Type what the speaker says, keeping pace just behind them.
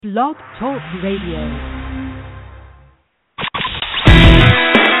Blog Talk Radio.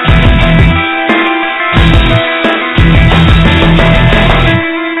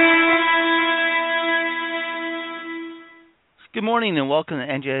 Good morning and welcome to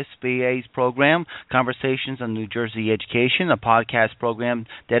NJSBA's program, Conversations on New Jersey Education, a podcast program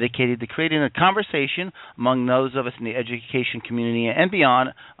dedicated to creating a conversation among those of us in the education community and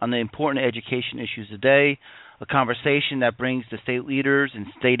beyond on the important education issues today, a conversation that brings the state leaders and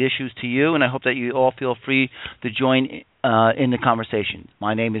state issues to you, and I hope that you all feel free to join in the conversation.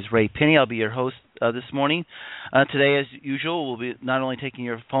 My name is Ray Pinney. I'll be your host this morning. Today, as usual, we'll be not only taking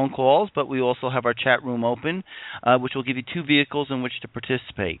your phone calls, but we also have our chat room open, which will give you two vehicles in which to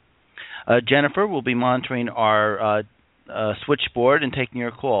participate. Jennifer will be monitoring our switchboard and taking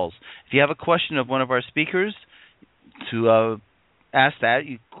your calls. If you have a question of one of our speakers, to ask that,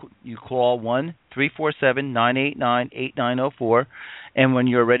 you call 1-347-989-8904, and when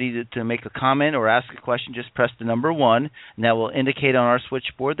you're ready to make a comment or ask a question, just press the number 1, and that will indicate on our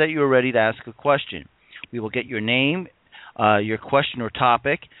switchboard that you are ready to ask a question. We will get your name, your question or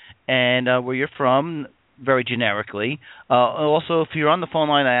topic, and where you're from, very generically. Also, if you're on the phone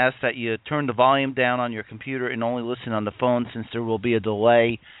line, I ask that you turn the volume down on your computer and only listen on the phone, since there will be a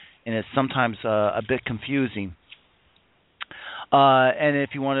delay, and it's sometimes a bit confusing. And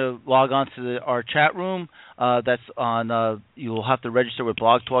if you want to log on to our chat room, that's on. You will have to register with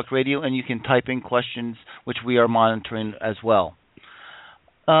Blog Talk Radio, and you can type in questions, which we are monitoring as well.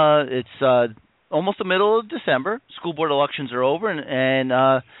 It's almost the middle of December. School board elections are over, and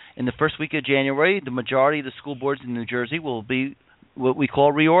in the first week of January, the majority of the school boards in New Jersey will be what we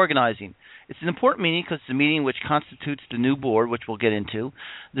call reorganizing. It's an important meeting because it's a meeting which constitutes the new board, which we'll get into.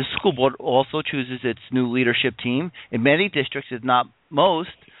 The school board also chooses its new leadership team. In many districts, if not most,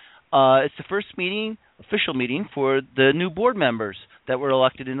 it's the first official meeting for the new board members that were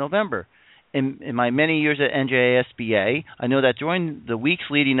elected in November. In my many years at NJSBA, I know that during the weeks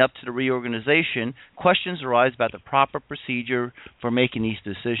leading up to the reorganization, questions arise about the proper procedure for making these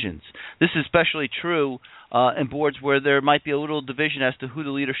decisions. This is especially true in boards where there might be a little division as to who the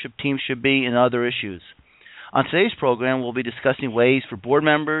leadership team should be and other issues. On today's program, we'll be discussing ways for board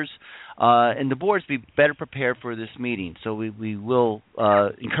members and the boards to be better prepared for this meeting. So we will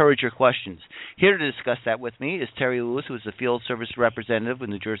encourage your questions. Here to discuss that with me is Theresa Lewis, who is the Field Service Representative with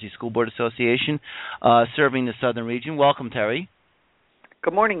New Jersey School Board Association, serving the Southern region. Welcome, Terry.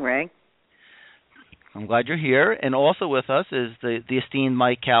 Good morning, Ray. I'm glad you're here. And also with us is the esteemed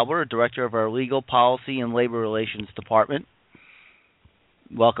Mike Kaelber, Director of our Legal, Policy, and Labor Relations Department.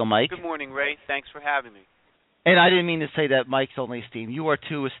 Welcome, Mike. Good morning, Ray. Thanks for having me. And I didn't mean to say that Mike's only esteemed. You are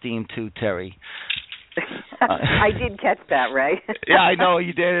too esteemed, too, Terry. I did catch that, Ray. Yeah, I know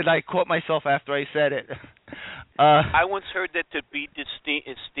you did, and I caught myself after I said it. I once heard that to be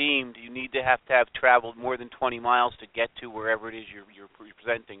esteemed, you need to have traveled more than 20 miles to get to wherever it is you're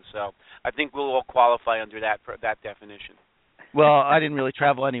presenting. So I think we'll all qualify under that definition. Well, I didn't really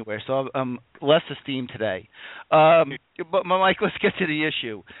travel anywhere, so I'm less esteemed today. But Mike, let's get to the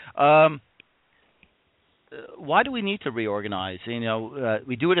issue. Why do we need to reorganize?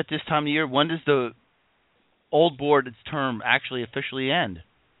 We do it at this time of year. When does the old board's term actually officially end?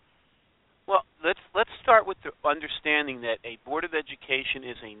 Well, let's start with the understanding that a Board of Education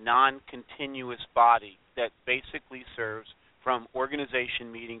is a non-continuous body that basically serves from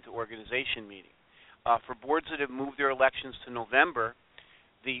organization meeting to organization meeting. For boards that have moved their elections to November,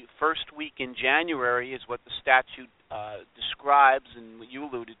 the first week in January is what the statute describes and what you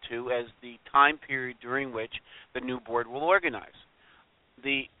alluded to as the time period during which the new board will organize.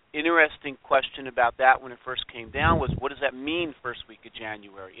 The interesting question about that when it first came down was, what does that mean, first week of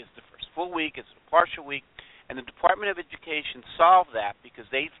January? Is it the first full week? Is it a partial week? And the Department of Education solved that because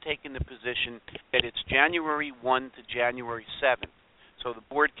they've taken the position that it's January 1 to January 7th. So the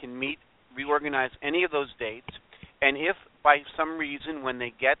board can meet, reorganize any of those dates, and if by some reason when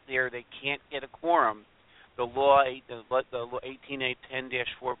they get there they can't get a quorum, the law 18A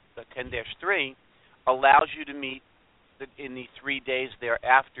 10-3 allows you to meet in the 3 days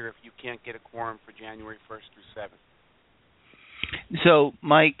thereafter if you can't get a quorum for January 1st through 7th. So,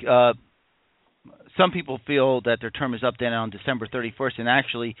 Mike, some people feel that their term is up then on December 31st, and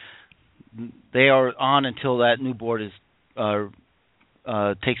actually they are on until that new board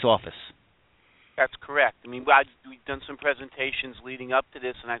takes office. That's correct. I mean, we've done some presentations leading up to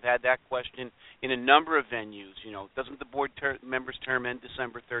this, and I've had that question in a number of venues. Doesn't the board member's term end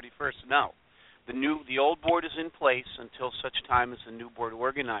December 31st? No. The old board is in place until such time as the new board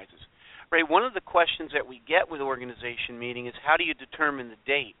organizes. Ray, one of the questions that we get with organization meeting is how do you determine the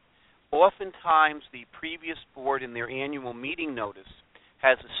date? Oftentimes, the previous board in their annual meeting notice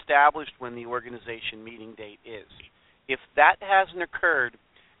has established when the organization meeting date is. If that hasn't occurred,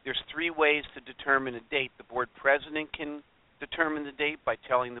 there's three ways to determine a date. The board president can determine the date by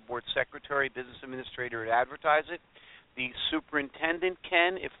telling the board secretary, business administrator to advertise it. The superintendent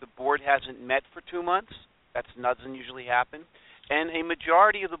can if the board hasn't met for 2 months. That doesn't usually happen. And a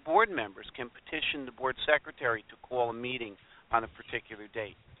majority of the board members can petition the board secretary to call a meeting on a particular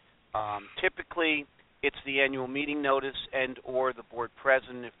date. Typically, it's the annual meeting notice and or the board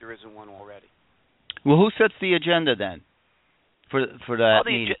president if there isn't one already. Well, who sets the agenda then for that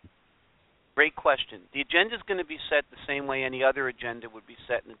meeting? Great question. The agenda is going to be set the same way any other agenda would be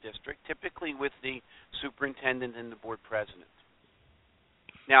set in the district, typically with the superintendent and the board president.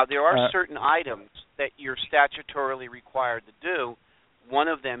 Now, there are certain items that you're statutorily required to do, one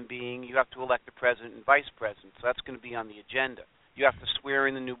of them being you have to elect the president and vice president, so that's going to be on the agenda. You have to swear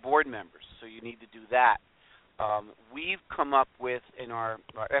in the new board members, so you need to do that. We've come up with, in our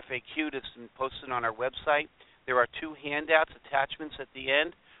FAQ that's been posted on our website, there are 2 handouts, attachments at the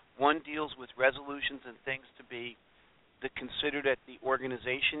end. One deals with resolutions and things to be considered at the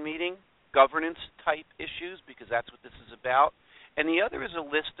organization meeting, governance-type issues, because that's what this is about. And the other is a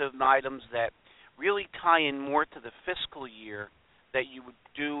list of items that really tie in more to the fiscal year that you would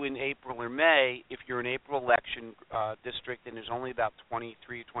do in April or May if you're an April election district and there's only about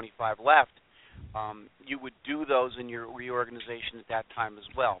 23 or 25 left. You would do those in your reorganization at that time as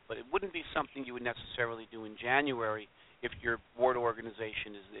well. But it wouldn't be something you would necessarily do in January if your board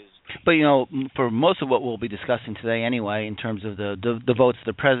organization is. But, for most of what we'll be discussing today anyway, in terms of the votes of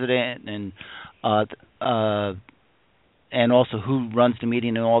the president and also who runs the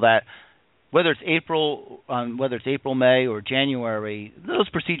meeting and all that, whether it's April, May, or January, those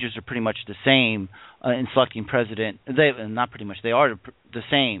procedures are pretty much the same in selecting president. They are the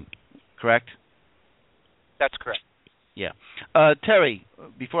same, correct? That's correct. Yeah. Terry,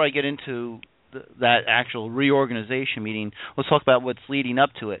 before I get into that actual reorganization meeting, let's talk about what's leading up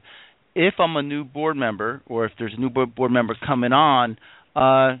to it. If I'm a new board member, or if there's a new board member coming on,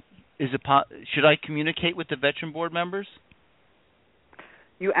 should I communicate with the veteran board members?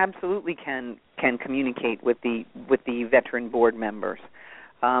 You absolutely can communicate with the veteran board members.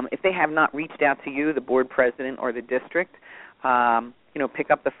 If they have not reached out to you, the board president or the district,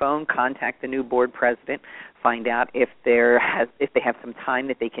 pick up the phone, contact the new board president, find out if they have some time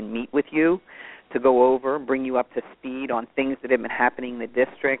that they can meet with you to go over, bring you up to speed on things that have been happening in the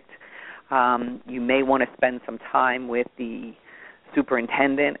district. You may want to spend some time with the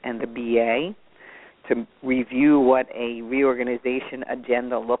superintendent and the BA to review what a reorganization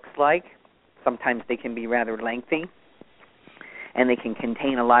agenda looks like. Sometimes they can be rather lengthy, and they can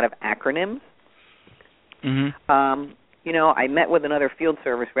contain a lot of acronyms. Mm-hmm. I met with another field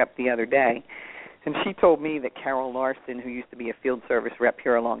service rep the other day, and she told me that Carol Larson, who used to be a field service rep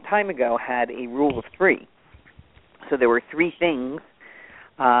here a long time ago, had a rule of 3. So there were 3 things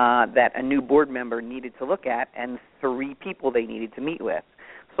that a new board member needed to look at and 3 people they needed to meet with.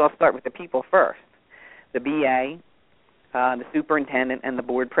 So I'll start with the people first. The BA, the superintendent, and the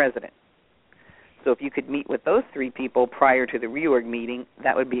board president. So if you could meet with those 3 people prior to the reorg meeting,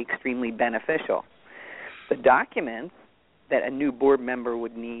 that would be extremely beneficial. The documents that a new board member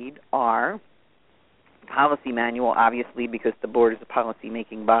would need are policy manual, obviously, because the board is a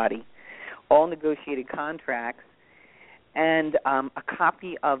policy-making body, all negotiated contracts, and a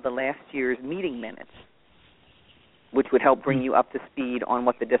copy of the last year's meeting minutes, which would help bring you up to speed on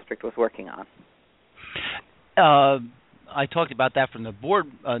what the district was working on. I talked about that from the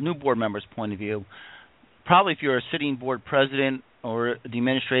new board member's point of view. Probably if you're a sitting board president or the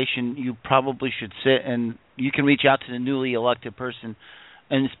administration, you probably should sit and you can reach out to the newly elected person,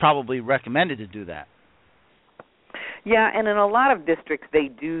 and it's probably recommended to do that. Yeah, and in a lot of districts they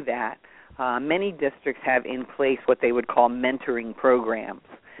do that. Many districts have in place what they would call mentoring programs.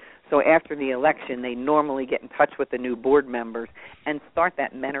 So after the election, they normally get in touch with the new board members and start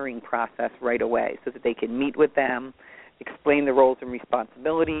that mentoring process right away so that they can meet with them, explain the roles and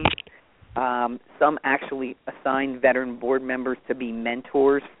responsibilities. Some actually assign veteran board members to be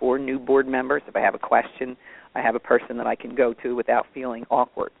mentors for new board members. If I have a question, I have a person that I can go to without feeling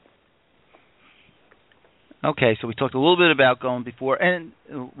awkward. Okay, so we talked a little bit about going before, and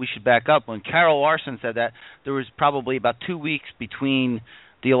we should back up. When Carol Larson said that, there was probably about 2 weeks between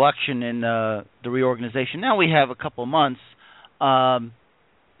the election and the reorganization. Now we have a couple of months,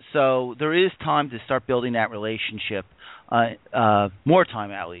 so there is time to start building that relationship. More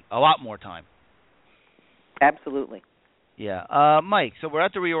time, Allie, a lot more time. Absolutely. Yeah. Mike, so we're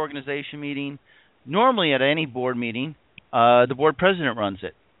at the reorganization meeting. Normally at any board meeting, the board president runs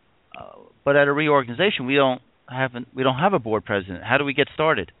it. But at a reorganization, we don't don't have a board president. How do we get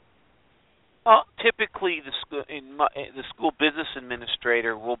started? Typically, the school business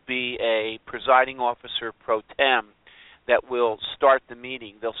administrator will be a presiding officer pro tem that will start the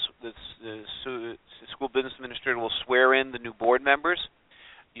meeting. The school business administrator will swear in the new board members.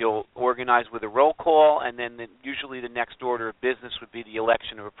 You'll organize with a roll call, and then usually the next order of business would be the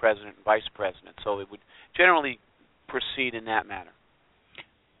election of a president and vice president. So it would generally proceed in that manner.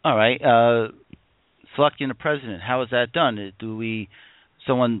 All right. Selecting a president, how is that done?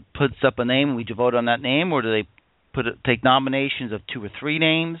 Someone puts up a name and we vote on that name, or do they take nominations of 2 or 3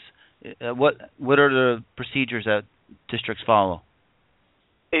 names? What are the procedures that districts follow?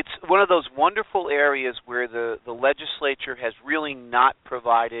 It's one of those wonderful areas where the legislature has really not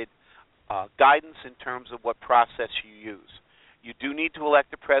provided guidance in terms of what process you use. You do need to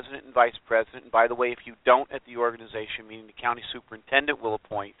elect a president and vice president. And by the way, if you don't at the organization meeting, the county superintendent will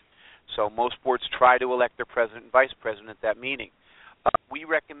appoint. So most boards try to elect their president and vice president at that meeting. We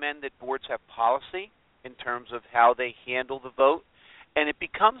recommend that boards have policy in terms of how they handle the vote, and it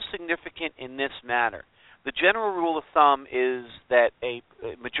becomes significant in this manner. The general rule of thumb is that a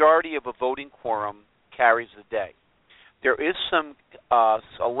majority of a voting quorum carries the day. There is some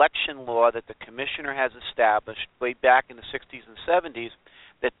election law that the commissioner has established way back in the 60s and 70s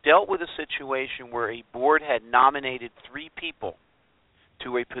that dealt with a situation where a board had nominated 3 people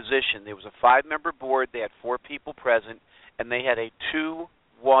to a position. There was a 5-member board. They had 4 people present, and they had a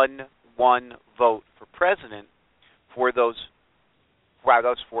 2-1-1 vote for president for those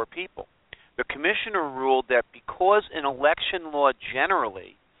 4 people. The commissioner ruled that because in election law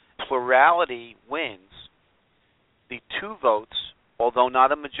generally plurality wins, the 2 votes, although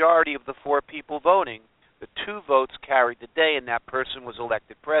not a majority of the 4 people voting, the 2 votes carried the day, and that person was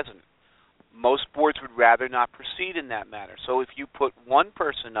elected president. Most boards would rather not proceed in that manner. So if you put 1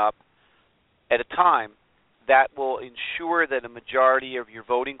 person up at a time, that will ensure that a majority of your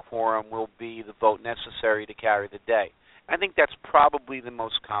voting quorum will be the vote necessary to carry the day. I think that's probably the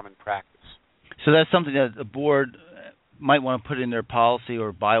most common practice. So that's something that the board might want to put in their policy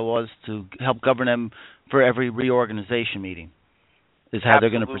or bylaws to help govern them for every reorganization meeting, is how they're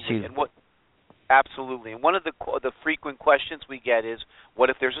going to proceed. Absolutely. And one of the frequent questions we get is, what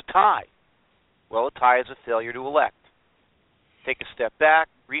if there's a tie? Well, a tie is a failure to elect. Take a step back,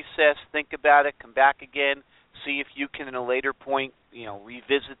 recess, think about it, come back again, see if you can, at a later point,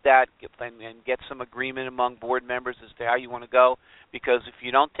 revisit that and get some agreement among board members as to how you want to go. Because if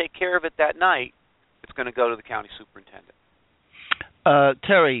you don't take care of it that night, it's going to go to the county superintendent.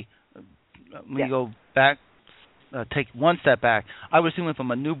 Terry, when you go back, take one step back, I would assume if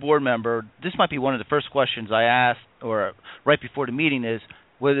I'm a new board member, this might be one of the first questions I ask, or right before the meeting is,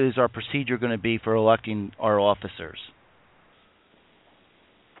 what is our procedure going to be for electing our officers?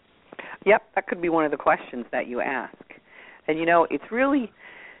 Yep, that could be one of the questions that you ask. And, it's really,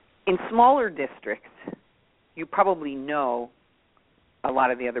 in smaller districts, you probably know a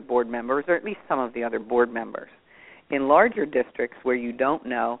lot of the other board members, or at least some of the other board members. In larger districts where you don't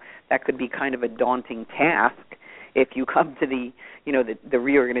know, that could be kind of a daunting task if you come to the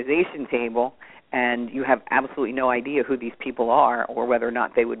reorganization table and you have absolutely no idea who these people are or whether or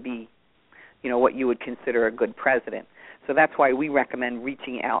not they would be, what you would consider a good president. So that's why we recommend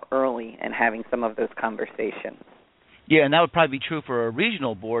reaching out early and having some of those conversations. Yeah, and that would probably be true for a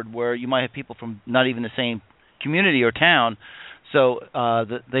regional board where you might have people from not even the same community or town, so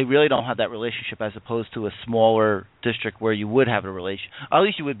they really don't have that relationship as opposed to a smaller district where you would have a relationship. At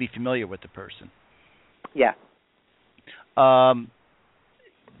least you would be familiar with the person. Yeah.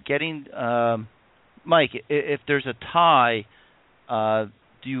 Mike, if there's a tie,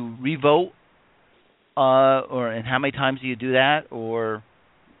 do you revote? And how many times do you do that, or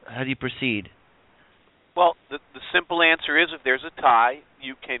how do you proceed? Well, the simple answer is if there's a tie,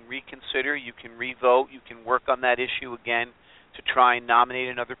 you can reconsider, you can revote, you can work on that issue again to try and nominate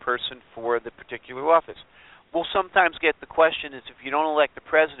another person for the particular office. We'll sometimes get the question is, if you don't elect the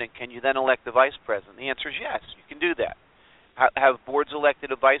president, can you then elect the vice president? The answer is yes, you can do that. Have boards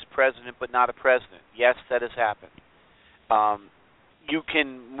elected a vice president but not a president? Yes, that has happened. You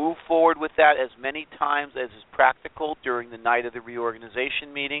can move forward with that as many times as is practical during the night of the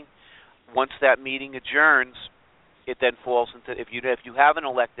reorganization meeting. Once that meeting adjourns, it then falls into, if you haven't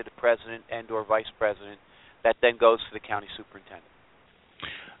elected a president and or vice president, that then goes to the county superintendent.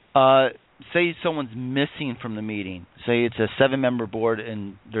 Say someone's missing from the meeting. Say it's a 7-member board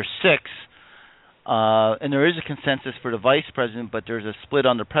and there's 6, and there is a consensus for the vice president, but there's a split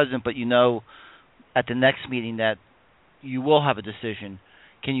on the president, but at the next meeting that you will have a decision.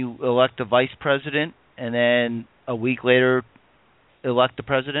 Can you elect the vice president and then a week later elect the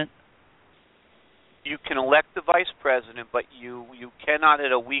president? You can elect the vice president, but you cannot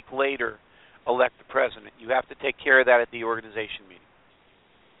at a week later elect the president. You have to take care of that at the organization meeting.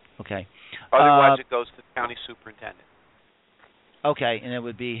 Okay. Otherwise, it goes to the county superintendent. Okay, and it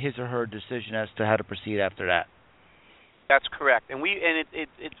would be his or her decision as to how to proceed after that. That's correct, and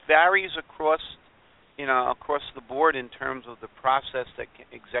it varies across the board in terms of the process that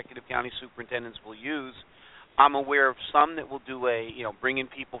executive county superintendents will use. I'm aware of some that will do bring in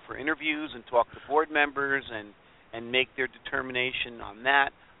people for interviews and talk to board members and make their determination on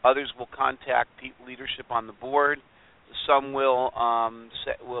that. Others will contact leadership on the board. Some will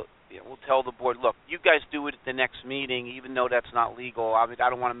tell the board, look, you guys do it at the next meeting, even though that's not legal. I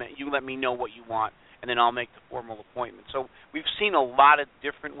don't want to. You let me know what you want, and then I'll make the formal appointment. So we've seen a lot of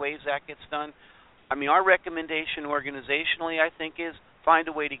different ways that gets done. I mean, our recommendation organizationally, I think, is find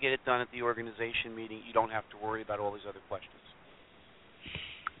a way to get it done at the organization meeting. You don't have to worry about all these other questions.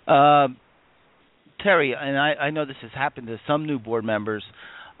 Terry, and I know this has happened to some new board members,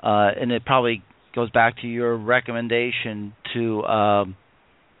 and it probably goes back to your recommendation to,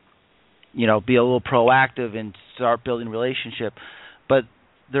 be a little proactive and start building a relationship. But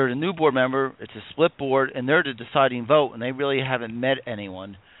they're a new board member, it's a split board, and they're the deciding vote, and they really haven't met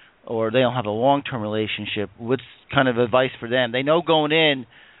anyone, or they don't have a long-term relationship. What's kind of advice for them? They know going in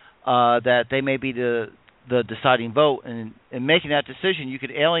that they may be the deciding vote, and in making that decision, you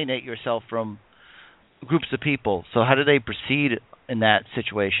could alienate yourself from groups of people. So how do they proceed in that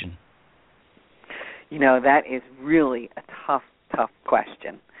situation? That is really a tough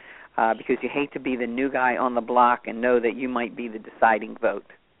question because you hate to be the new guy on the block and know that you might be the deciding vote.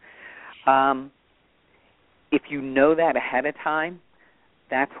 If you know that ahead of time,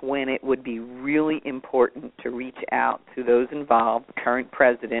 that's when it would be really important to reach out to those involved, current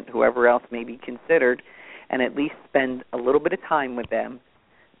president, whoever else may be considered, and at least spend a little bit of time with them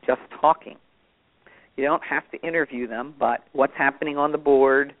just talking. You don't have to interview them, but what's happening on the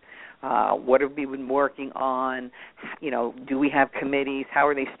board, what have we been working on, do we have committees, how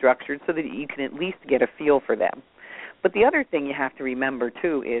are they structured, so that you can at least get a feel for them. But the other thing you have to remember,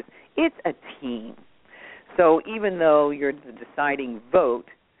 too, is it's a team. So even though you're the deciding vote,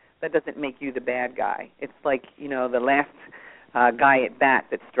 that doesn't make you the bad guy. It's like, the last guy at bat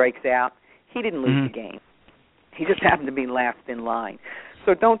that strikes out, he didn't lose the game. He just happened to be last in line.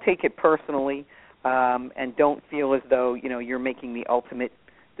 So don't take it personally and don't feel as though, you're making the ultimate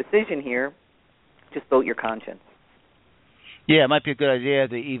decision here. Just vote your conscience. Yeah, it might be a good idea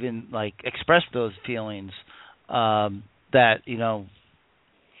to even, express those feelings that,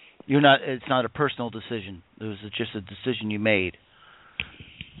 it's not a personal decision. It was just a decision you made.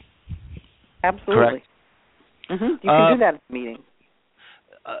 Absolutely. Correct? Mm-hmm. You can do that at the meeting.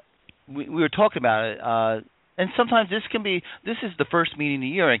 We were talking about it, and sometimes this is the first meeting of the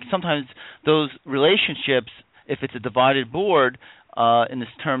year, and sometimes those relationships, if it's a divided board, in this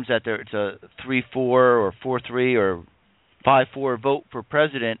terms that it's a 3-4 or 4-3 or 5-4 vote for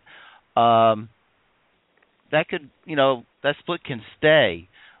president, that could, that split can stay.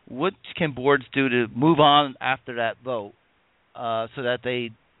 What can boards do to move on after that vote so that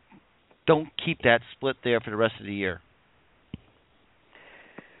they don't keep that split there for the rest of the year?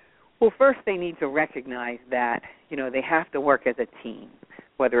 Well, first they need to recognize that, they have to work as a team,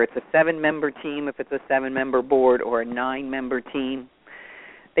 whether it's a 7-member team, if it's a 7-member board, or a 9-member team.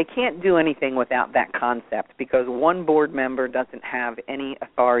 They can't do anything without that concept because one board member doesn't have any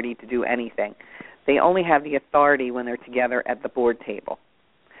authority to do anything. They only have the authority when they're together at the board table.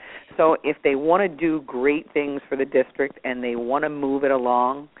 So if they want to do great things for the district and they want to move it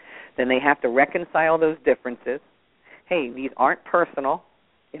along, then they have to reconcile those differences. Hey, these aren't personal.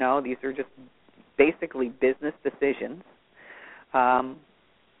 These are just basically business decisions. Talk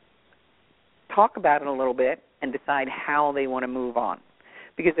about it a little bit and decide how they want to move on.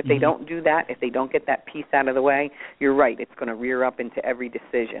 Because if they don't do that, if they don't get that piece out of the way, you're right, it's going to rear up into every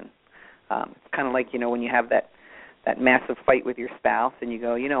decision. It's kind of like, when you have that massive fight with your spouse and you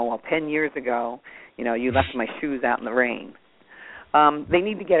go, 10 years ago, you left my shoes out in the rain. They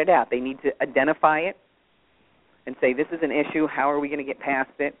need to get it out. They need to identify it and say, this is an issue. How are we going to get past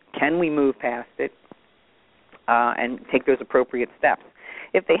it? Can we move past it? And take those appropriate steps.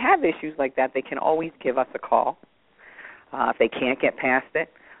 If they have issues like that, they can always give us a call. If they can't get past it,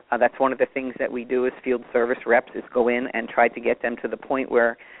 that's one of the things that we do as field service reps is go in and try to get them to the point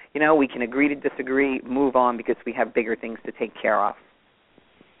where, we can agree to disagree, move on because we have bigger things to take care of.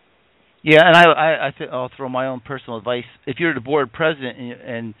 Yeah, and I'll throw my own personal advice. If you're the board president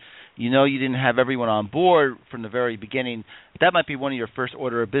and you didn't have everyone on board from the very beginning, that might be one of your first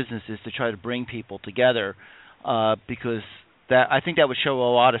order of business is to try to bring people together because I think that would show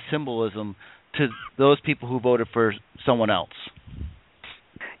a lot of symbolism to those people who voted for someone else.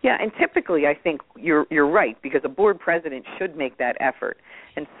 Yeah, and typically I think you're right, because a board president should make that effort.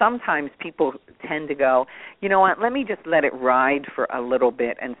 And sometimes people tend to go, you know what, let me just let it ride for a little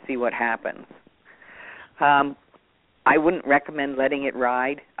bit and see what happens. I wouldn't recommend letting it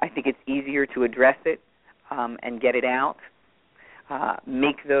ride. I think it's easier to address it and get it out,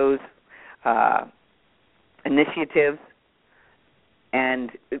 make those initiatives,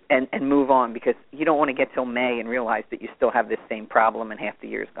 and move on, because you don't want to get till May and realize that you still have this same problem and half the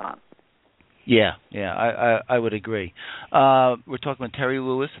year's gone. Yeah, I would agree. We're talking with Terry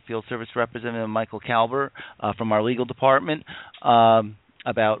Lewis, Field Service Representative Michael Kaelber from our legal department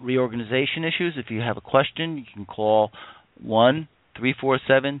about reorganization issues. If you have a question, you can call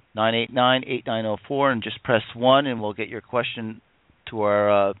 1-347-989-8904 and just press 1, and we'll get your question to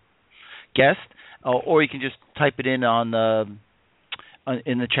our guest, or you can just type it in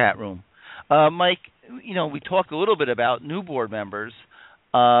in the chat room. Mike, we talked a little bit about new board members,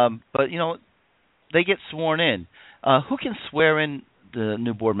 but they get sworn in. Who can swear in the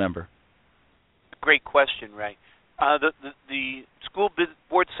new board member? Great question, Ray. The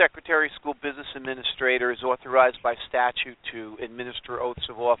board secretary, school business administrator is authorized by statute to administer oaths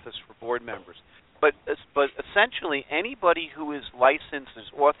of office for board members. But essentially, anybody who is licensed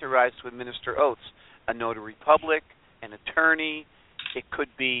is authorized to administer oaths. A notary public, an attorney. It could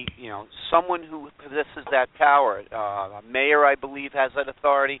be, someone who possesses that power. A mayor, I believe, has that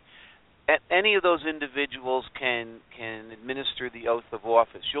authority. Any of those individuals can administer the oath of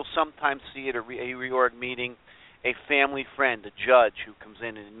office. You'll sometimes see at a reorg meeting a family friend, a judge, who comes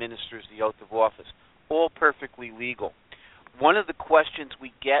in and administers the oath of office. All perfectly legal. One of the questions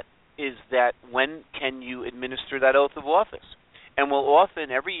we get is that when can you administer that oath of office? And we'll often,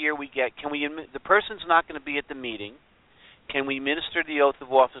 every year we get, the person's not going to be at the meeting. Can we administer the oath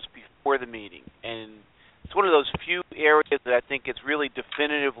of office before the meeting? And it's one of those few areas that I think it's really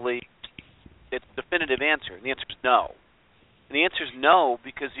definitive answer. And the answer is no. And the answer is no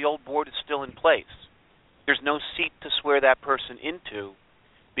because the old board is still in place. There's no seat to swear that person into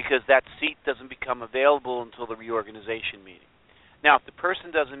because that seat doesn't become available until the reorganization meeting. Now, if the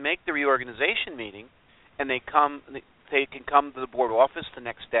person doesn't make the reorganization meeting and they can come to the board office the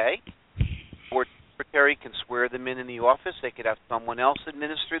next day, board secretary can swear them in the office. They could have someone else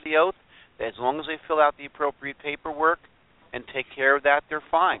administer the oath. As long as they fill out the appropriate paperwork and take care of that, they're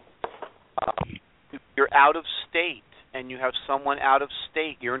fine. If you're out of state and you have someone out of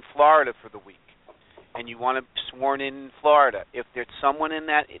state, you're in Florida for the week, and you want to be sworn in Florida, if there's someone in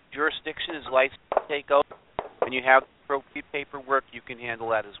that jurisdiction is licensed to take oath and you have the appropriate paperwork, you can handle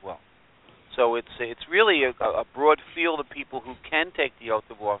that as well. So it's really a broad field of people who can take the oath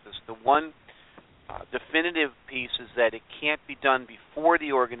of office. The one definitive piece is that it can't be done before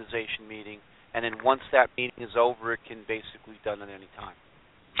the organization meeting, and then once that meeting is over, it can basically be done at any time.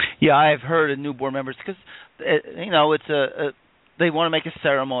 Yeah, I've heard of new board members because it's they want to make a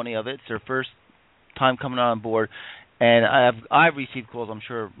ceremony of it. It's their first time coming on board, and I've received calls. I'm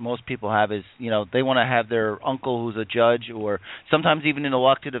sure most people have. Is they want to have their uncle who's a judge, or sometimes even an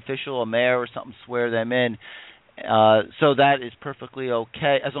elected official, a mayor or something, swear them in. So that is perfectly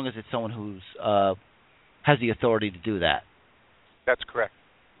okay as long as it's someone who's has the authority to do that. That's correct.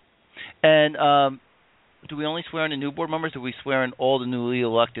 And do we only swear in the new board members, or do we swear in all the newly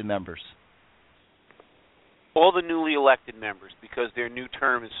elected members? All the newly elected members, because their new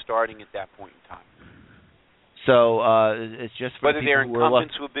term is starting at that point in time. So it's just for whether they're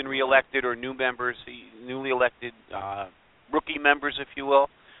incumbents who have been reelected or new members, newly elected rookie members, if you will.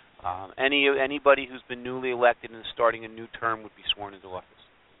 Anybody who's been newly elected and is starting a new term would be sworn into office.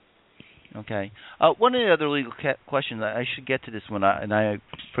 Okay. One of the other legal questions, I should get to this one, and I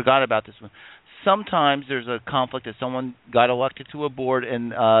forgot about this one. Sometimes there's a conflict that someone got elected to a board,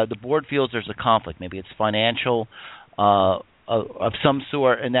 and the board feels there's a conflict. Maybe it's financial of some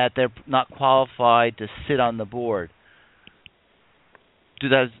sort, and that they're not qualified to sit on the board.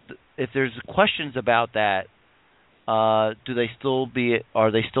 If there's questions about that, are they still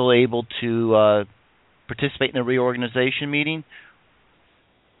able to participate in a reorganization meeting?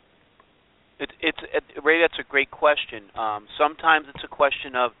 Ray, that's a great question. Sometimes it's a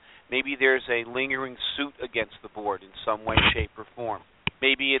question of maybe there's a lingering suit against the board in some way, shape, or form.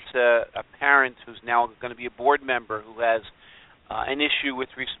 Maybe it's a parent who's now going to be a board member who has an issue with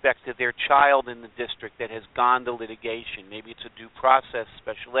respect to their child in the district that has gone to litigation. Maybe it's a due process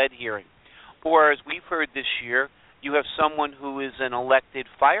special ed hearing. Or, as we've heard this year, you have someone who is an elected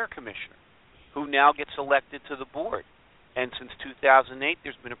fire commissioner who now gets elected to the board. And since 2008,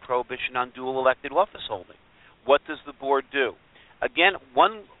 there's been a prohibition on dual elected office holding. What does the board do? Again,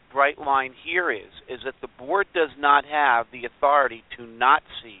 one bright line here is that the board does not have the authority to not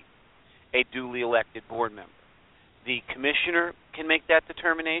seat a duly elected board member. The commissioner can make that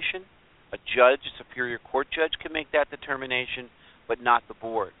determination. A judge, a superior court judge, can make that determination, but not the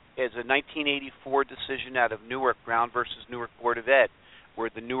board. As a 1984 decision out of Newark, Brown versus Newark Board of Ed, where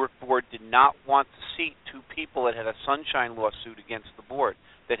the Newark board did not want to seat two people that had a sunshine lawsuit against the board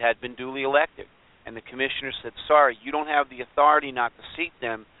that had been duly elected. And the commissioner said, sorry, you don't have the authority not to seat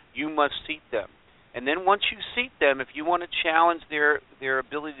them, you must seat them. And then once you seat them, if you want to challenge their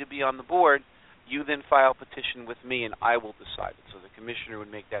ability to be on the board, you then file a petition with me and I will decide it. So the commissioner would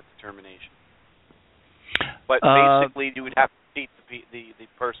make that determination. But basically you would have to seat the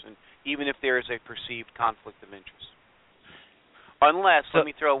person, even if there is a perceived conflict of interest. Unless, let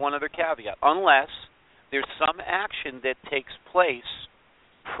me throw one other caveat, unless there's some action that takes place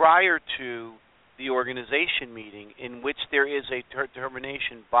prior to the organization meeting in which there is a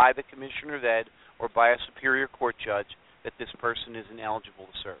determination by the commissioner of ed or by a superior court judge that this person is ineligible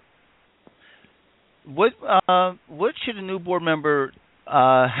to serve. What should a new board member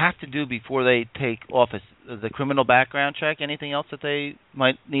have to do before they take office? The criminal background check? Anything else that they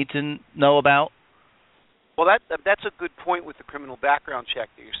might need to know about? Well, that's a good point with the criminal background check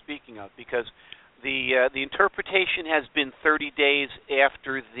that you're speaking of, because the interpretation has been 30 days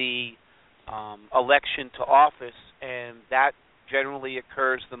after the election to office, and that generally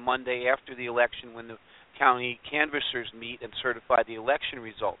occurs the Monday after the election when the county canvassers meet and certify the election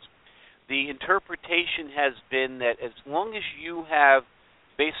results. The interpretation has been that as long as you have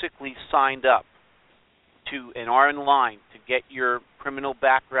basically signed up to and are in line to get your criminal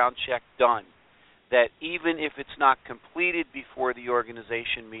background check done, that even if it's not completed before the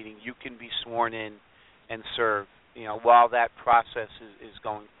organization meeting, you can be sworn in and serve, while that process is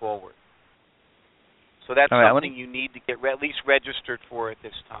going forward. So that's something you need to get at least registered for at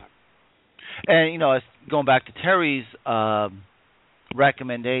this time. And, going back to Terry's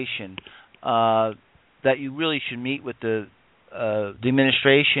recommendation, that you really should meet with the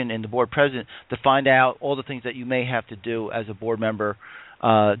administration and the board president to find out all the things that you may have to do as a board member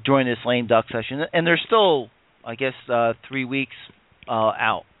during this lame duck session. And there's still, I guess, 3 weeks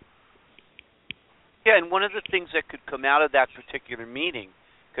out. Yeah, and one of the things that could come out of that particular meeting,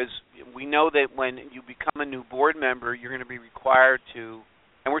 because we know that when you become a new board member, you're going to be required to,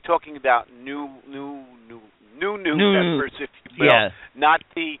 and we're talking about new members, if you will, yeah. not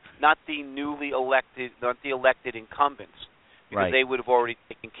the newly elected, not the elected incumbents, because right. They would have already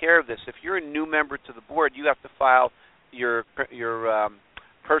taken care of this. If you're a new member to the board, you have to file your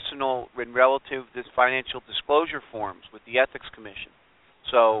personal and relative financial disclosure forms with the Ethics Commission.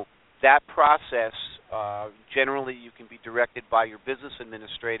 So that process, generally you can be directed by your business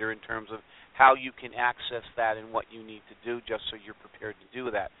administrator in terms of how you can access that and what you need to do, just so you're prepared to do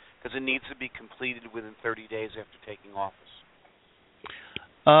that, because it needs to be completed within 30 days after taking office.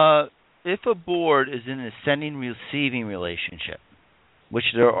 If a board is in an ascending-receiving relationship, which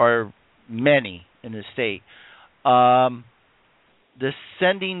there are many in the state, the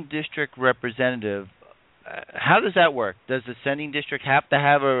sending district representative, how does that work? Does the sending district have to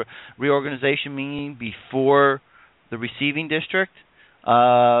have a reorganization meeting before the receiving district?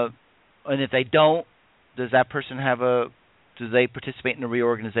 And if they don't, does that person do they participate in the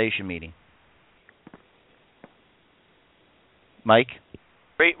reorganization meeting? Mike?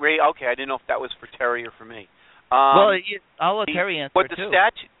 Ray, okay, I didn't know if that was for Terry or for me. Well, I'll let Terry answer what too.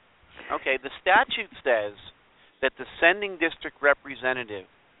 The statute says that the sending district representative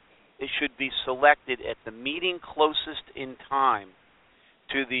should be selected at the meeting closest in time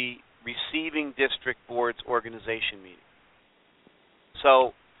to the receiving district board's organization meeting.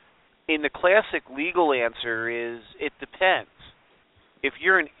 So, in the classic legal answer is, it depends. If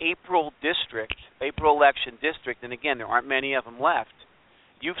you're an April election district, and again, there aren't many of them left,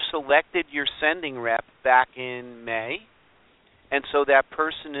 you've selected your sending rep back in May, and so that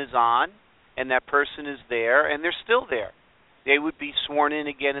person is on, and that person is there, and they're still there. They would be sworn in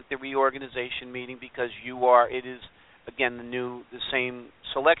again at the reorganization meeting because it is, again, the same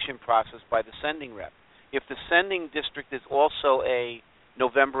selection process by the sending rep. If the sending district is also a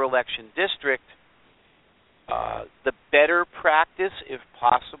November election district, the better practice, if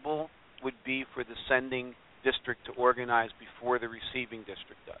possible, would be for the sending district to organize before the receiving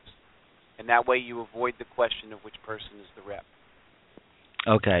district does. And that way you avoid the question of which person is the rep.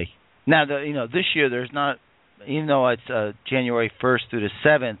 Okay. Now, this year there's not, even though it's January 1st through the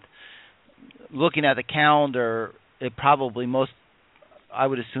 7th, looking at the calendar, I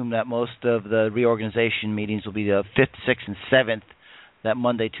would assume that most of the reorganization meetings will be the 5th, 6th, and 7th, that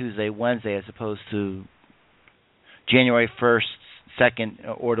Monday, Tuesday, Wednesday, as opposed to January 1st,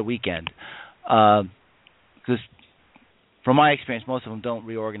 2nd or the weekend. Because from my experience, most of them don't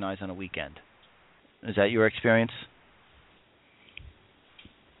reorganize on a weekend. Is that your experience?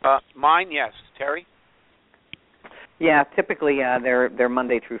 Mine, yes. Terry? Yeah, typically they're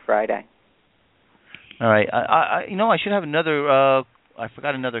Monday through Friday. All right. I should have another. I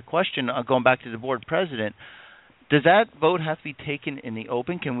forgot another question. Going back to the board president, does that vote have to be taken in the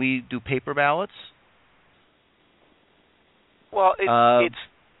open? Can we do paper ballots? Well,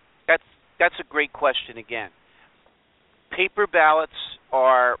 that's a great question again. Paper ballots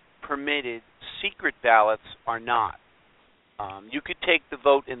are permitted. Secret ballots are not. You could take the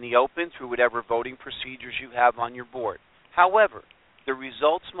vote in the open through whatever voting procedures you have on your board. However, the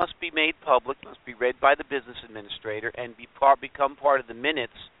results must be made public, must be read by the business administrator, and become part of the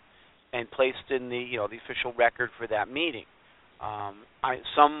minutes and placed in the the official record for that meeting.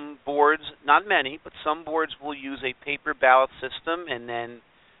 Some boards, not many, but some boards will use a paper ballot system, and then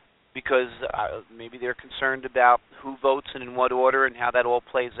because maybe they're concerned about who votes and in what order and how that all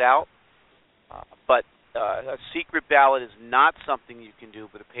plays out. But a secret ballot is not something you can do,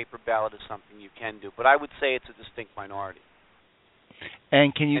 but a paper ballot is something you can do. But I would say it's a distinct minority.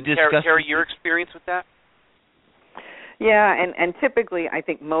 And can you discuss... Terry, your experience with that? Yeah, and typically I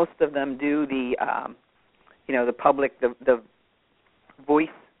think most of them do the, the public, the voice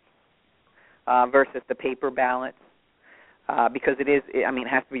versus the paper ballots because it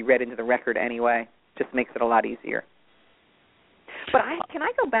has to be read into the record anyway. Just makes it a lot easier. But can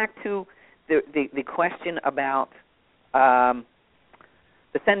I go back to the question about the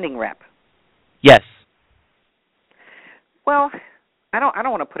sending rep? Yes. Well, I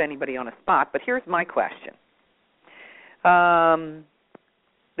don't want to put anybody on a spot, but here's my question.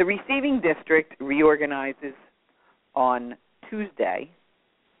 The receiving district reorganizes on Tuesday,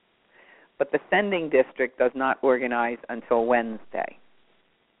 but the sending district does not organize until Wednesday.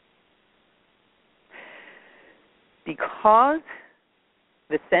 Because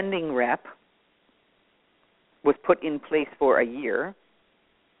the sending rep was put in place for a year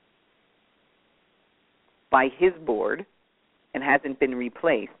by his board and hasn't been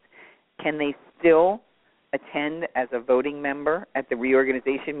replaced, can they still attend as a voting member at the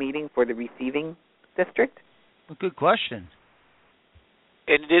reorganization meeting for the receiving district? A good question.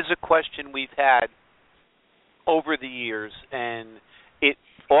 And it is a question we've had over the years, and it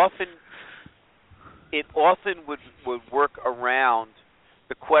often would work around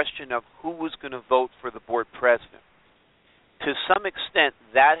the question of who was going to vote for the board president. To some extent,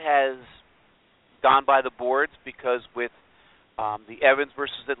 that has gone by the boards because with the Evans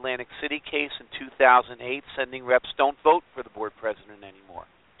versus Atlantic City case in 2008, sending reps don't vote for the board president anymore.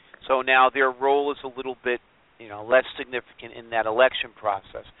 So now their role is a little bit, less significant in that election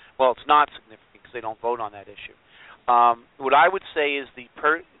process. Well, it's not significant because they don't vote on that issue. What I would say is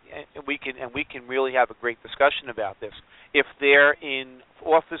we can really have a great discussion about this. If they're in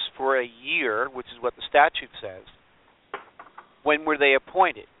office for a year, which is what the statute says, when were they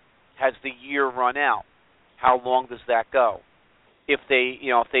appointed? Has the year run out? How long does that go? If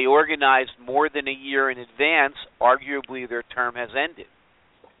they organized more than a year in advance, arguably their term has ended.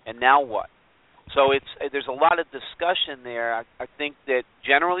 And now what? So there's a lot of discussion there. I think that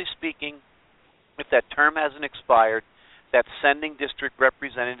generally speaking, if that term hasn't expired, that sending district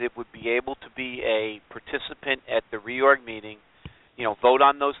representative would be able to be a participant at the reorg meeting, vote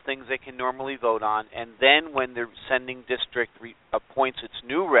on those things they can normally vote on, and then when the sending district appoints its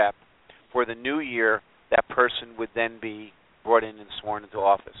new rep for the new year, that person would then be brought in and sworn into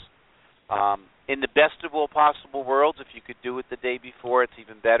office. In the best of all possible worlds, if you could do it the day before, it's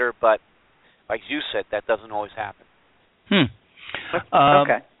even better, but like you said, that doesn't always happen.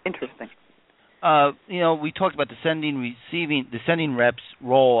 Okay, interesting. We talked about the sending reps'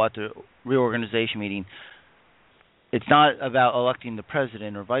 role at the reorganization meeting. It's not about electing the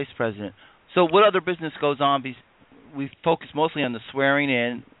president or vice president. So what other business goes on? We focus mostly on the swearing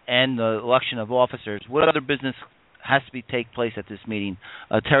in and the election of officers. What other business has to take place at this meeting?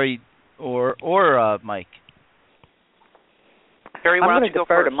 Terry or Mike? Terry, I'm going to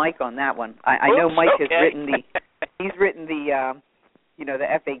defer to Mike on that one. I know Mike has written the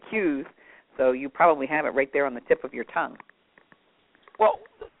FAQs, so you probably have it right there on the tip of your tongue. Well,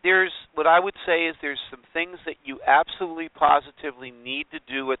 what I would say is there's some things that you absolutely positively need to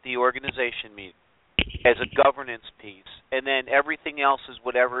do at the organization meeting as a governance piece, and then everything else is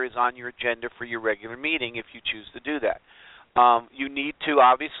whatever is on your agenda for your regular meeting if you choose to do that. You need to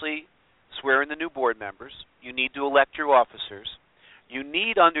obviously swear in the new board members. You need to elect your officers. You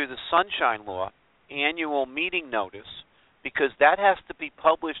need, under the Sunshine Law, annual meeting notice, because that has to be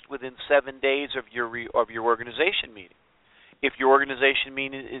published within 7 days of your organization meeting. If your organization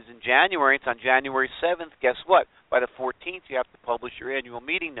meeting is in January, it's on January 7th, guess what? By the 14th, you have to publish your annual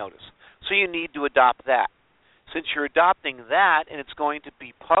meeting notice. So you need to adopt that. Since you're adopting that and it's going to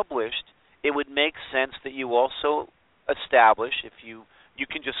be published, it would make sense that you also establish, if you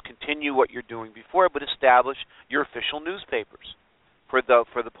can just continue what you're doing before, but establish your official newspapers for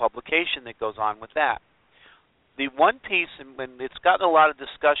the publication that goes on with that. The one piece, and it's gotten a lot of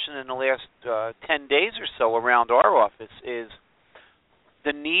discussion in the last 10 days or so around our office, is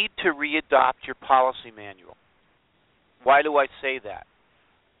the need to readopt your policy manual. Why do I say that?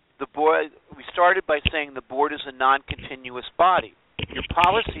 The board, we started by saying the board is a non-continuous body. Your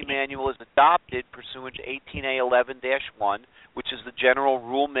policy manual is adopted pursuant to 18A11-1, which is the general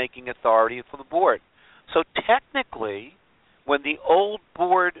rulemaking authority for the board. So technically, when the old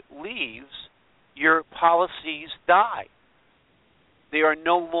board leaves, your policies die. They are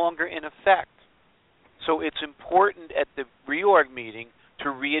no longer in effect. So it's important at the reorg meeting to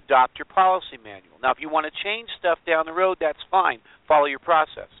readopt your policy manual. Now, if you want to change stuff down the road, that's fine. Follow your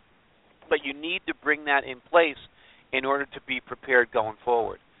process. But you need to bring that in place in order to be prepared going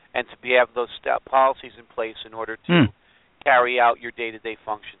forward and to have those policies in place in order to carry out your day-to-day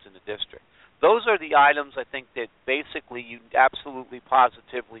functions in the district. Those are the items, I think, that basically you absolutely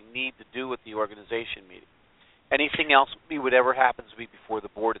positively need to do with the organization meeting. Anything else would ever happen to be before the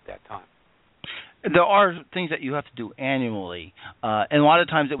board at that time. There are things that you have to do annually, and a lot of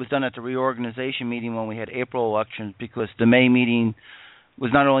times it was done at the reorganization meeting when we had April elections, because the May meeting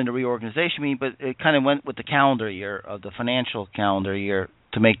was not only the reorganization meeting, but it kind of went with the calendar year of the financial calendar year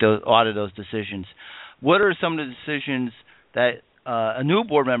to make a lot of those decisions. What are some of the decisions that a new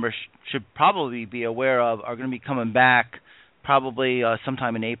board member should probably be aware of are going to be coming back probably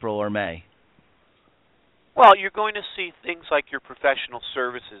sometime in April or May? Well, you're going to see things like your professional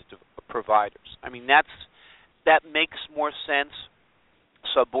services providers. I mean, that makes more sense.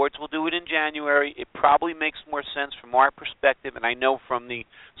 Subboards will do it in January. It probably makes more sense from our perspective, and I know from the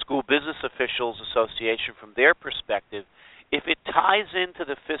School Business Officials Association, from their perspective, if it ties into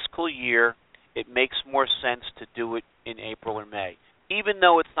the fiscal year, it makes more sense to do it in April or May. Even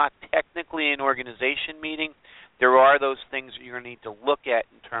though it's not technically an organization meeting, there are those things that you're going to need to look at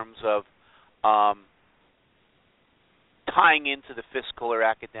in terms of tying into the fiscal or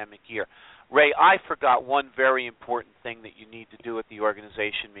academic year. Ray, I forgot one very important thing that you need to do at the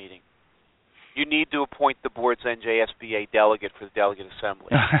organization meeting. You need to appoint the board's NJSBA delegate for the delegate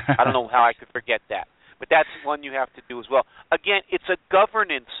assembly. I don't know how I could forget that. But that's one you have to do as well. Again, it's a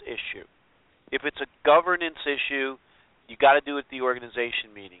governance issue. If it's a governance issue, you got to do it at the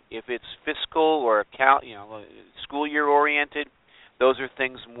organization meeting. If it's fiscal or school year oriented, those are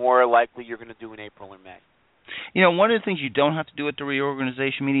things more likely you're going to do in April or May. You know, one of the things you don't have to do at the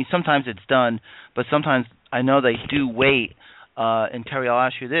reorganization meeting, sometimes it's done, but sometimes I know they do wait, and Terry, I'll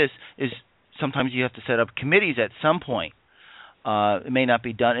ask you this, is sometimes you have to set up committees at some point. It may not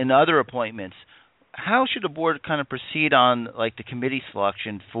be done in other appointments. How should the board kind of proceed on, like, the committee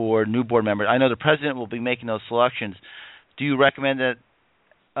selection for new board members? I know the president will be making those selections. Do you recommend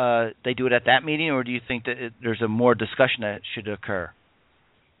that they do it at that meeting, or do you think that there's a more discussion that should occur?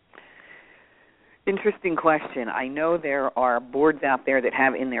 Interesting question. I know there are boards out there that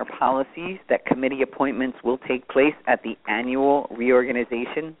have in their policies that committee appointments will take place at the annual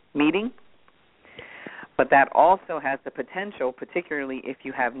reorganization meeting. But that also has the potential, particularly if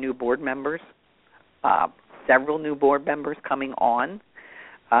you have new board members, several new board members coming on,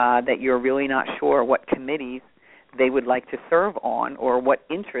 that you're really not sure what committees they would like to serve on or what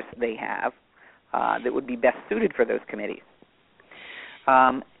interests they have that would be best suited for those committees.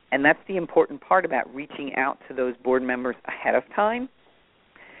 And that's the important part about reaching out to those board members ahead of time,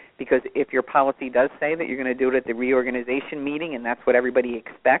 because if your policy does say that you're going to do it at the reorganization meeting and that's what everybody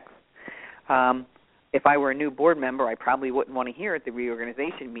expects, if I were a new board member, I probably wouldn't want to hear at the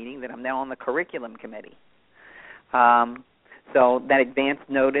reorganization meeting that I'm now on the curriculum committee. So that advance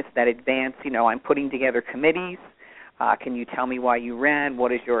notice, I'm putting together committees. Can you tell me why you ran?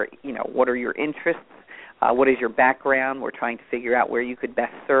 What is your, what are your interests? What is your background? We're trying to figure out where you could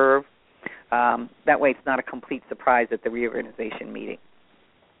best serve. That way it's not a complete surprise at the reorganization meeting.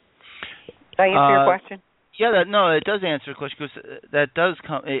 Did I answer your question? Yeah, it does answer the question, because that does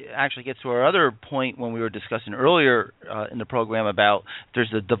come. It actually gets to our other point when we were discussing earlier in the program about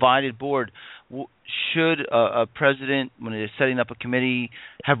there's a divided board. Should a president, when they're setting up a committee,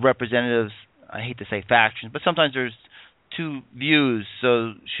 have representatives? I hate to say factions, but sometimes there's two views.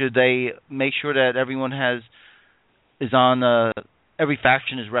 So should they make sure that everyone every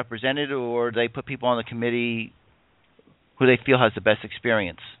faction is represented, or they put people on the committee who they feel has the best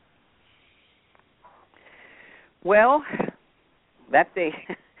experience? Well, That's a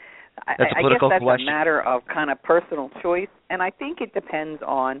That's a I guess political that's question. a matter of kind of personal choice, and I think it depends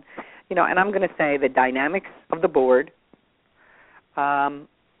on, and I'm going to say the dynamics of the board, and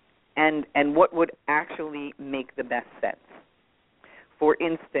what would actually make the best sense. For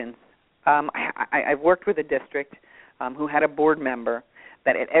instance, I've worked with a district who had a board member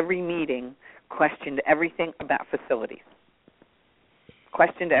that at every meeting questioned everything about facilities.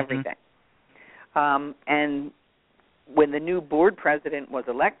 Questioned everything. And when the new board president was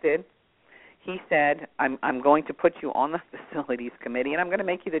elected, he said, I'm going to put you on the facilities committee, and I'm going to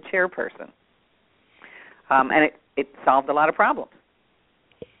make you the chairperson. And it solved a lot of problems.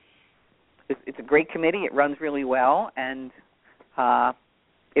 It's a great committee. It runs really well, and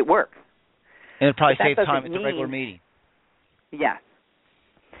it works. And it probably saves time at the regular meeting. Yes.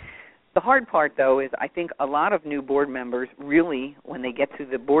 The hard part, though, is I think a lot of new board members really, when they get to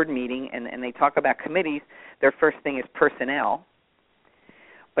the board meeting and they talk about committees, their first thing is personnel.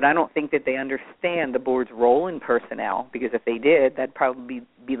 But I don't think that they understand the board's role in personnel, because if they did, that'd probably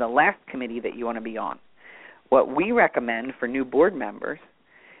be the last committee that you want to be on. What we recommend for new board members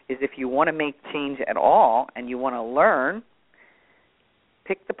is if you want to make change at all and you want to learn,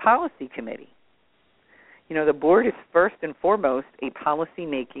 pick the policy committee. The board is first and foremost a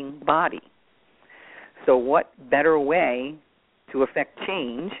policy-making body. So what better way to affect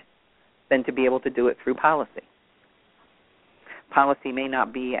change than to be able to do it through policy? Policy may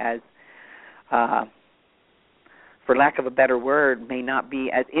not be as, for lack of a better word, may not be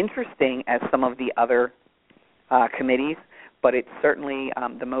as interesting as some of the other committees, but it's certainly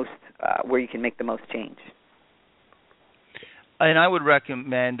the most where you can make the most change. And I would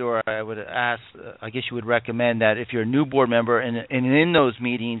recommend, or I would ask, I guess you would recommend that if you're a new board member and in those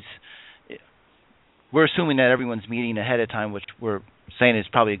meetings, we're assuming that everyone's meeting ahead of time, which we're saying is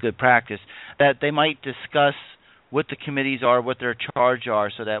probably a good practice, that they might discuss what the committees are, what their charge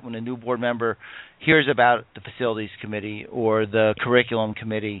are, so that when a new board member hears about the facilities committee or the curriculum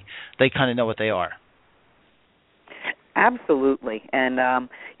committee, they kind of know what they are. Absolutely. And,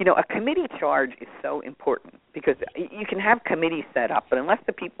 a committee charge is so important because you can have committees set up, but unless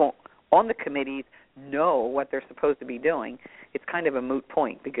the people on the committees know what they're supposed to be doing, it's kind of a moot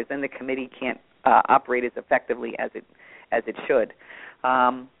point because then the committee can't operate as effectively as it should.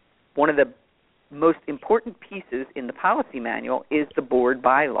 One of the most important pieces in the policy manual is the board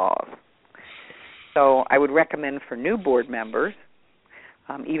bylaws. So I would recommend for new board members,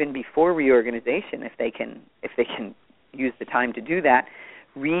 even before reorganization, if they can use the time to do that,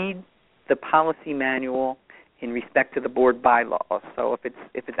 read the policy manual in respect to the board bylaws. So if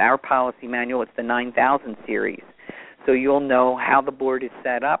it's our policy manual, it's the 9000 series. So you'll know how the board is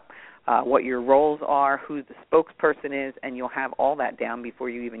set up, what your roles are, who the spokesperson is, and you'll have all that down before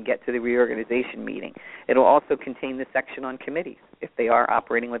you even get to the reorganization meeting. It'll also contain the section on committees if they are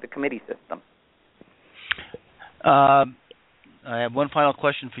operating with a committee system. I have one final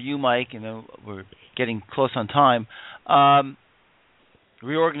question for you, Mike, and we're getting close on time.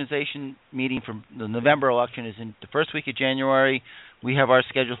 Reorganization meeting for the November election is in the first week of January. We have our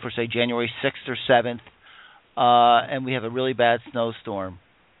schedule for, say, January 6th or 7th, and we have a really bad snowstorm.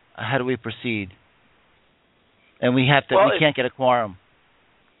 How do we proceed? And we can't get a quorum.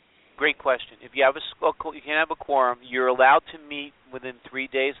 Great question. If you have you can't have a quorum, you're allowed to meet within 3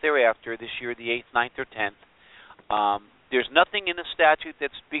 days thereafter. This year, the 8th, 9th, or 10th. There's nothing in the statute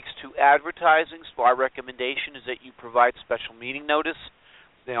that speaks to advertising, so our recommendation is that you provide special meeting notice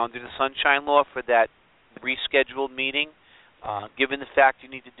under the Sunshine Law for that rescheduled meeting. Given the fact you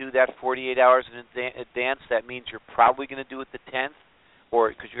need to do that 48 hours in advance, that means you're probably going to do it the 10th, or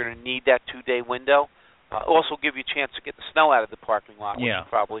because you're going to need that 2-day window. Also give you a chance to get the snow out of the parking lot, which will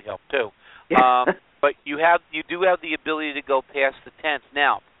probably help too. But you do have the ability to go past the 10th.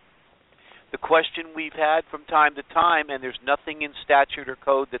 Now, the question we've had from time to time, and there's nothing in statute or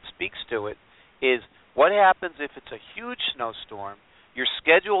code that speaks to it, is what happens if it's a huge snowstorm, you're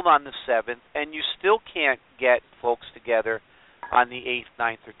scheduled on the 7th, and you still can't get folks together on the 8th,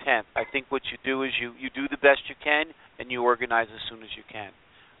 9th, or 10th. I think what you do is you do the best you can, and you organize as soon as you can.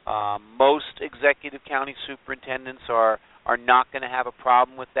 Most executive county superintendents are not going to have a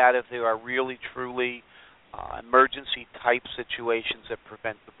problem with that if there are really, truly emergency-type situations that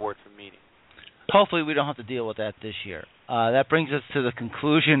prevent the board from meeting. Hopefully we don't have to deal with that this year. That brings us to the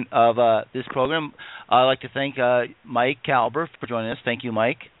conclusion of this program. I'd like to thank Mike Kaelber for joining us. Thank you,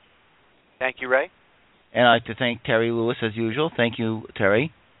 Mike. Thank you, Ray. And I'd like to thank Terry Lewis, as usual. Thank you,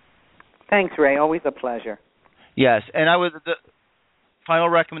 Terry. Thanks, Ray. Always a pleasure. Yes, and I would Final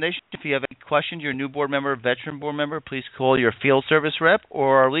recommendation, if you have any questions, your new board member, veteran board member, please call your field service rep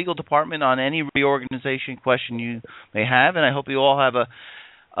or our legal department on any reorganization question you may have. And I hope you all have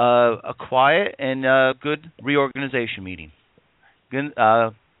a quiet and good reorganization meeting. Good,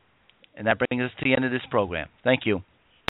 and that brings us to the end of this program. Thank you.